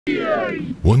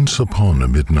Once upon a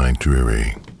midnight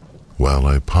dreary, while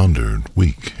I pondered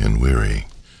weak and weary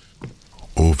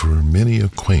over many a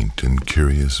quaint and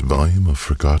curious volume of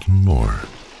forgotten lore,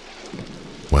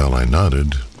 while I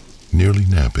nodded, nearly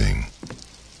napping,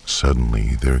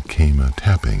 suddenly there came a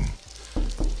tapping,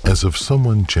 as of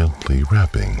someone gently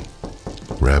rapping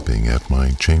at my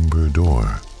chamber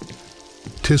door.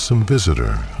 "'Tis some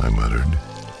visitor," I muttered,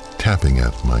 tapping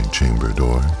at my chamber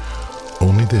door,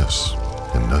 "only this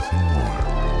and nothing more."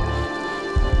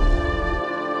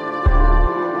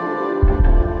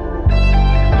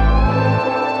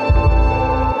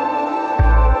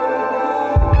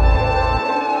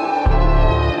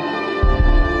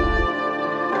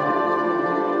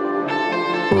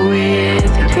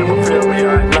 Never feel me,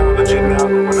 I acknowledge it now.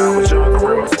 When I was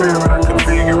younger, in my spirit, I could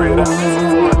figure it out. So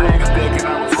for niggas thinking I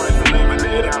was right for living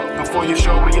it out. Before you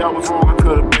showed me I was wrong, I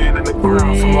could have been in the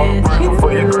ground. So I'm grateful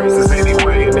for your graces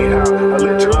anyway, anyhow. I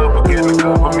let you up again to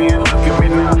cover me and look at me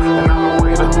now. And I'm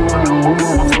away to who I know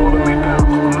what's holding me down. I'm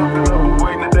looking up and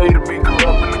waiting today to be caught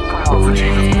up in the crowd. For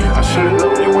Jesus, I should have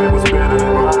known your way was better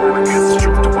than mine. I guess it's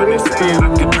truth to when they say it,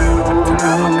 look at better than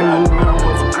time. I got it now,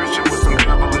 was a Christian with some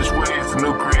devilish ways. A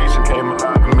new creation came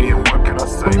alive in me, and what can I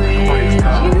say? Praise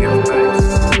God and give thanks.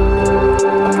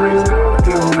 Praise God and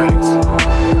give thanks.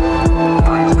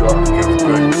 Praise God and give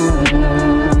thanks.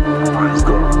 Praise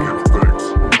God and give thanks.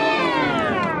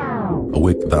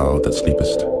 Awake thou that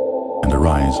sleepest, and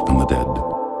arise from the dead,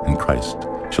 and Christ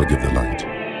shall give thee light.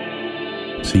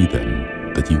 See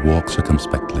then that ye walk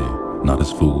circumspectly, not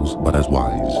as fools, but as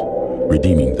wise,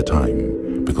 redeeming the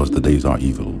time, because the days are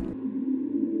evil.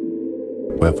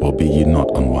 Wherefore be ye not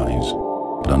unwise,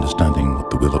 but understanding what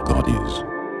the will of God is.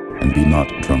 And be not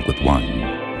drunk with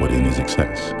wine, wherein is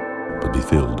excess, but be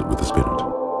filled with the Spirit,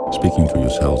 speaking to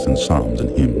yourselves in psalms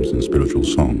and hymns and spiritual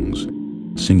songs,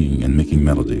 singing and making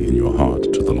melody in your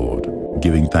heart to the Lord,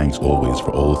 giving thanks always for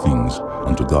all things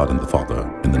unto God and the Father,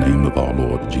 in the name of our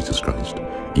Lord Jesus Christ,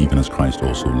 even as Christ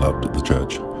also loved the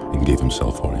church, and gave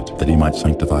himself for it, that he might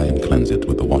sanctify and cleanse it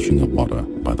with the washing of water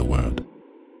by the word.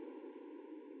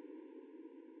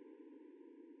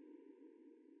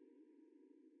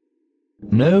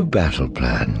 No battle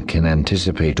plan can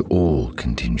anticipate all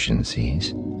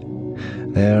contingencies.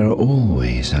 There are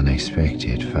always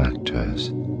unexpected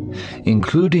factors,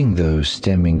 including those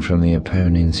stemming from the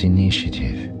opponent's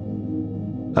initiative.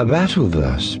 A battle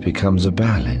thus becomes a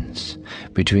balance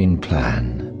between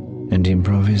plan and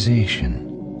improvisation,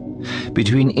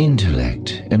 between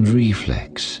intellect and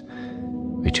reflex,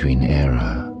 between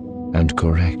error and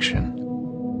correction.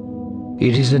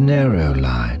 It is a narrow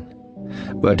line,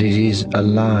 but it is a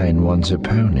line one's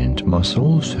opponent must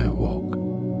also walk.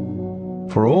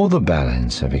 For all the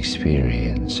balance of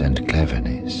experience and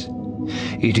cleverness,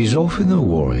 it is often the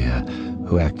warrior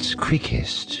who acts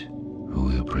quickest who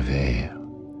will prevail.